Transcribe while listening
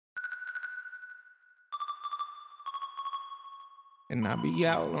And I be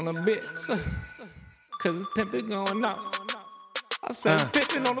out on a bitch, cause it's pimpin' going on. I said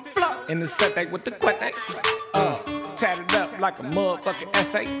pimpin' on the floor. In the set with the quete. Tatted up like a motherfucking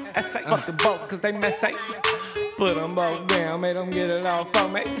essay. Fuck them both cause they messy. Put them both down, made them get it all for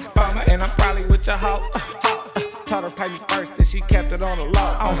me. And I'm probably with your hoe. Told her pay me first, then she kept it on the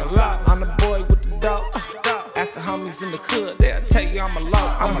low. I'm the boy with the dope. Ask the homies in the hood, they'll tell you I'm a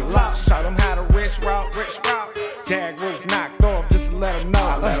low. Show them how to rich route. Jag was knocked off just to let them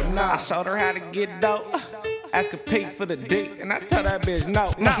know. I showed her how to get dope. Ask a P for the D, and I tell that bitch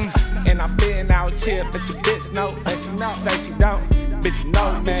no. And I been out here, but your bitch know. Say she don't, bitch you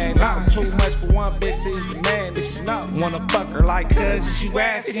know, man. This too much for one bitch to even man. Bitch you know. Wanna fuck her like cuz you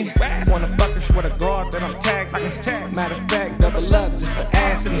asking. Wanna fuck her, swear to God that I'm tagging. Matter of fact, double up just for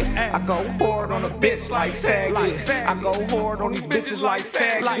asking. I go hard on a bitch like Sag. I go hard on these bitches like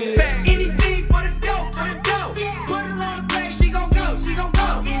Sag. Anything for the dope, Put her on the plate, she gon' go.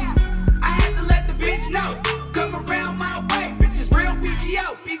 I had to let the bitch know. Come around my way, bitch is real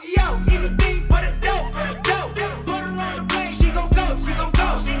PGO. Anything for the dope, Put her on the plate, she gon' go.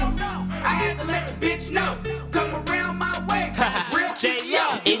 I had to let the bitch know. Come around my way, bitch is real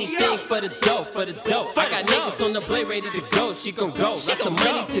PGO. Anything for the dope. I got niggas on the blade ready to go. She gon' go. Lots of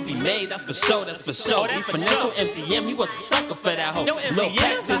money to be made, that's for sure. He financial MCM, he was a sucker for that hoe. Lil'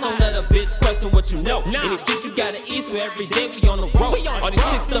 Pac, so don't let a bitch question what you know. In the streets you gotta eat, so every day we on the road. All these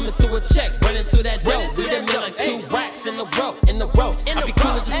chicks thumbing through a check, running through that dough. We done did like 2 racks in a row. I be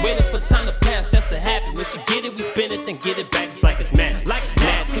coolin' just waiting for time to pass, that's a habit. When she get it, we spin it, then get it back, it's like it's magic.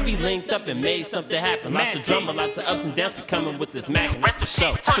 Mad till we linked up and made something happen. Lots of drama, lots of ups and downs be coming with this Mac, and that's for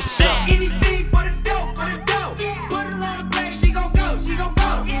sure. Anything for the dope, Put her on the plate, she gon' go.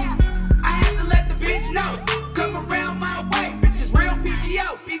 I had to let the bitch know. Come around my way, bitch is real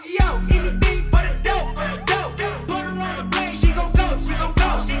PGO. Anything for the dope, Put her on the plate, she gon' go.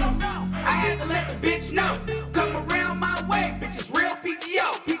 I had to let the bitch know. Come around my way, bitch is real PGO.